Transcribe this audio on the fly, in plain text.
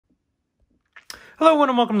Hello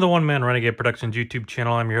and welcome to the One Man Renegade Productions YouTube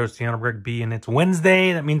channel. I'm your host, the Honorable Greg B, and it's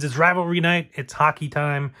Wednesday. That means it's rivalry night. It's hockey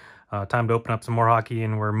time. Time to open up some more hockey,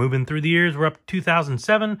 and we're moving through the years. We're up to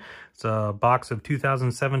 2007. It's a box of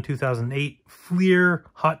 2007, 2008 Fleer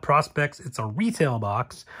Hot Prospects. It's a retail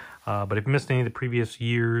box, but if you missed any of the previous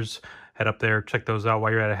years, head up there, check those out.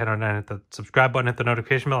 While you're at it, head on down, hit the subscribe button, hit the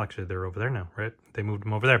notification bell. Actually, they're over there now, right? They moved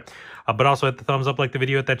them over there. But also hit the thumbs up, like the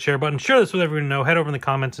video, hit that share button. Share this with everyone you know. Head over in the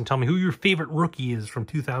comments and tell me who your favorite rookie is from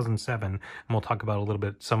 2007. And we'll talk about a little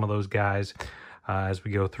bit some of those guys as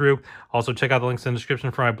we go through. Also, check out the links in the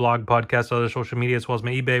description for my blog, podcast, other social media, as well as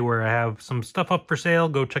my eBay, where I have some stuff up for sale.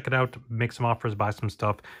 Go check it out, make some offers, buy some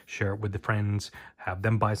stuff, share it with the friends, have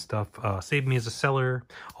them buy stuff, save me as a seller,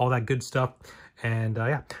 all that good stuff. And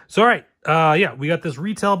yeah, so all right, yeah, we got this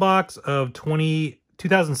retail box of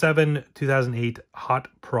 2007, 2008 Hot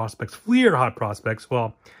Prospects, Fleer Hot Prospects.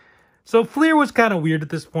 Well, so Fleer was kind of weird at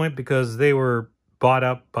this point because they were bought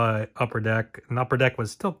up by Upper Deck, and Upper Deck was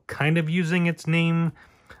still kind of using its name.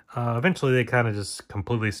 Eventually, they kind of just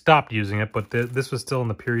completely stopped using it, but this was still in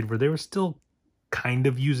the period where they were still kind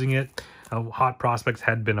of using it. Hot Prospects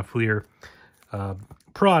had been a Fleer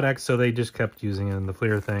product, so they just kept using it in the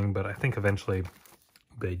Fleer thing, but I think eventually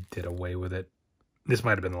they did away with it. This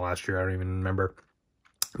might have been the last year, I don't even remember.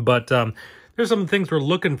 But there's some things we're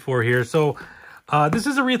looking for here. So this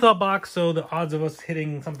is a retail box, so the odds of us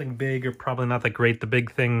hitting something big are probably not that great. The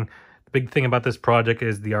big thing about this project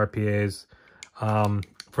is the RPAs.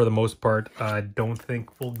 For the most part, I don't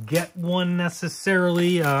think we'll get one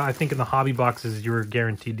necessarily. I think in the hobby boxes you're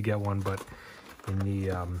guaranteed to get one, but in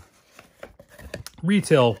the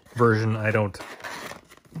retail version, I don't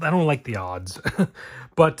like the odds.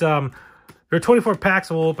 But there are 24 packs,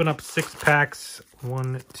 so we'll open up 6 packs.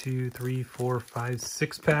 1, 2, 3, 4, 5,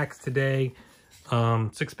 6 packs today.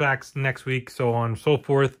 6 packs next week, so on and so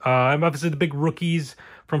forth. Obviously the big rookies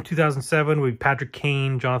from 2007 we have Patrick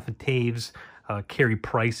Kane, Jonathan Taves, Carey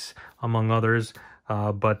Price, among others.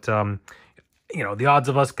 But you know, the odds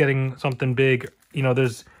of us getting something big, you know,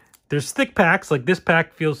 there's thick packs. Like this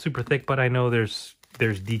pack feels super thick, but I know there's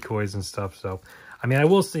decoys and stuff. So I mean, I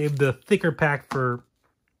will save the thicker pack for,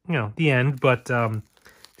 you know, the end, but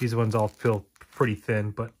these ones all feel pretty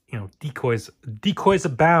thin. But you know, decoys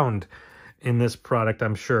abound in this product,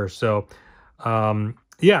 I'm sure. So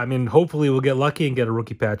yeah, I mean, hopefully we'll get lucky and get a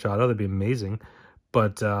rookie patch auto. That'd be amazing.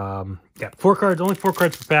 But yeah, 4 cards, only 4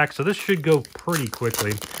 cards per pack, so this should go pretty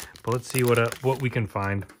quickly. But let's see what we can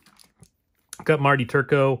find. Got Marty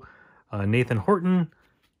Turco, Nathan Horton,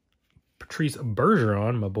 Patrice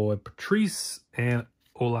Bergeron, my boy Patrice, and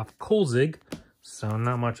Olaf Kolzig. So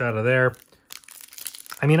not much out of there.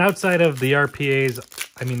 I mean, outside of the RPAs,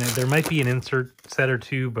 I mean, there might be an insert set or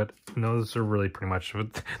two, but no, those are really pretty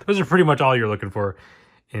much all you're looking for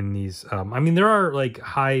in these. I mean, there are like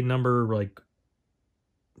high number, like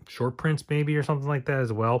short prints maybe or something like that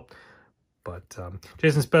as well. But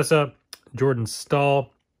Jason Spezza, Jordan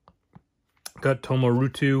Stahl, got Tomo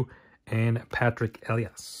Rutu, and Patrick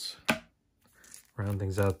Elias. Round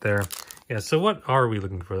things out there. Yeah, so what are we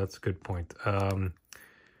looking for? That's a good point.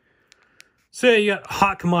 So you got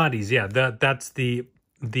hot commodities. Yeah, that's the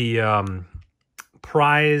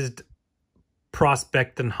prized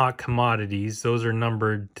prospect and hot commodities. Those are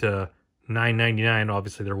numbered to 999.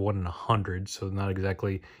 Obviously, they're 1 in 100, so not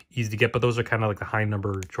exactly easy to get. But those are kind of like the high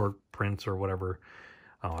number short prints or whatever.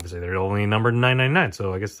 Obviously, they're only numbered 999,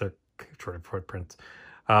 so I guess they're short prints.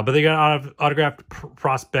 But they got autographed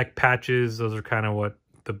prospect patches. Those are kind of what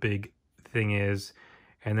the big thing is.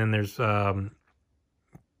 And then there's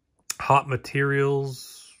hot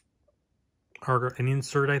materials, or an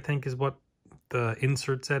insert, I think, is what the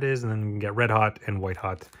insert set is. And then you can get red hot and white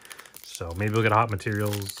hot. So maybe we'll get hot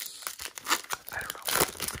materials. I don't know.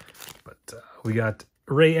 But we got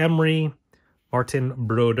Ray Emery, Martin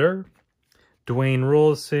Brodeur, Dwayne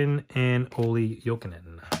Rolson, and Olli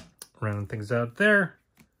Jokinen. Rounding things out there.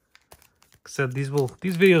 Said these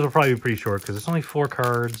videos will probably be pretty short because it's only 4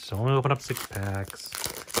 cards. So only open up 6 packs.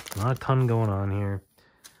 Not a ton going on here.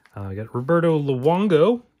 We got Roberto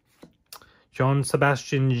Luongo,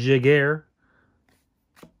 Jean-Sebastien Giguère,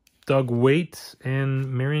 Doug Waite,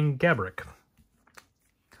 and Marian Gaborik.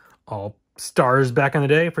 All stars back in the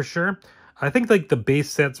day for sure. I think like the base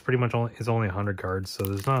set's pretty much only 100 cards, so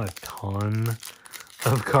there's not a ton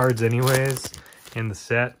of cards anyways in the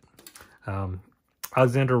set.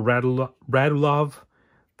 Alexander Radulov,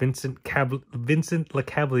 Vincent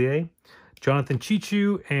Lecavalier, Jonathan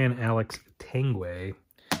Chichu, and Alex Tanguay.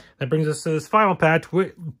 That brings us to this final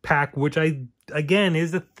pack, which again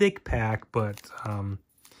is a thick pack, but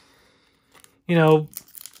you know,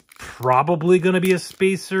 probably going to be a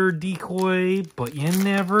spacer decoy, but you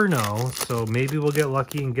never know. So maybe we'll get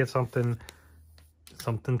lucky and get something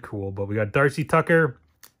cool. But we got Darcy Tucker,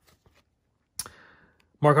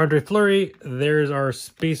 Marc-Andre Fleury. There's our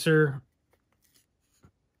spacer.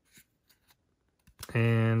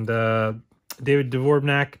 And David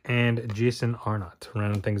Dvorak and Jason Arnott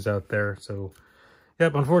rounding things out there. So,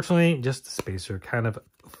 yep, unfortunately, just a spacer. Kind of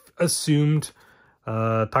assumed.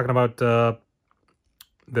 Talking about the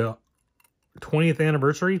 20th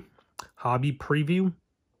anniversary hobby preview.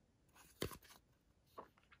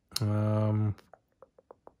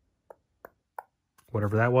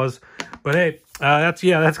 Whatever that was. But hey, that's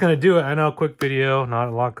going to do it. I know, quick video, not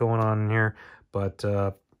a lot going on in here. But,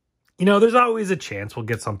 you know, there's always a chance we'll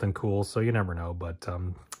get something cool, so you never know. But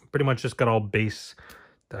pretty much just got all base,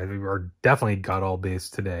 or definitely got all base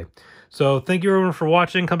today. So thank you everyone for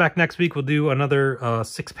watching. Come back next week. We'll do another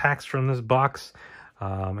 6 packs from this box.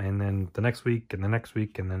 And then the next week, and the next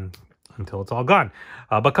week, and then until it's all gone.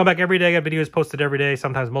 But come back every day. I got videos posted every day,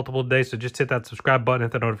 sometimes multiple days. So just hit that subscribe button,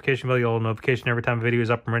 hit the notification bell. You'll get a notification every time a video is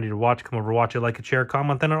up and ready to watch. Come over, watch it, like it, share,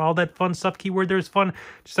 comment, and all that fun stuff. Keyword there's fun.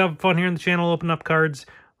 Just have fun here in the channel. Open up cards.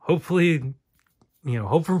 Hopefully, you know,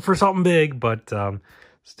 hoping for something big, but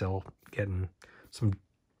still getting some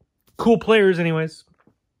cool players anyways.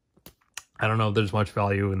 I don't know if there's much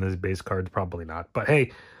value in these base cards. Probably not. But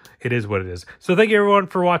hey, it is what it is. So thank you everyone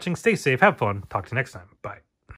for watching. Stay safe. Have fun. Talk to you next time. Bye.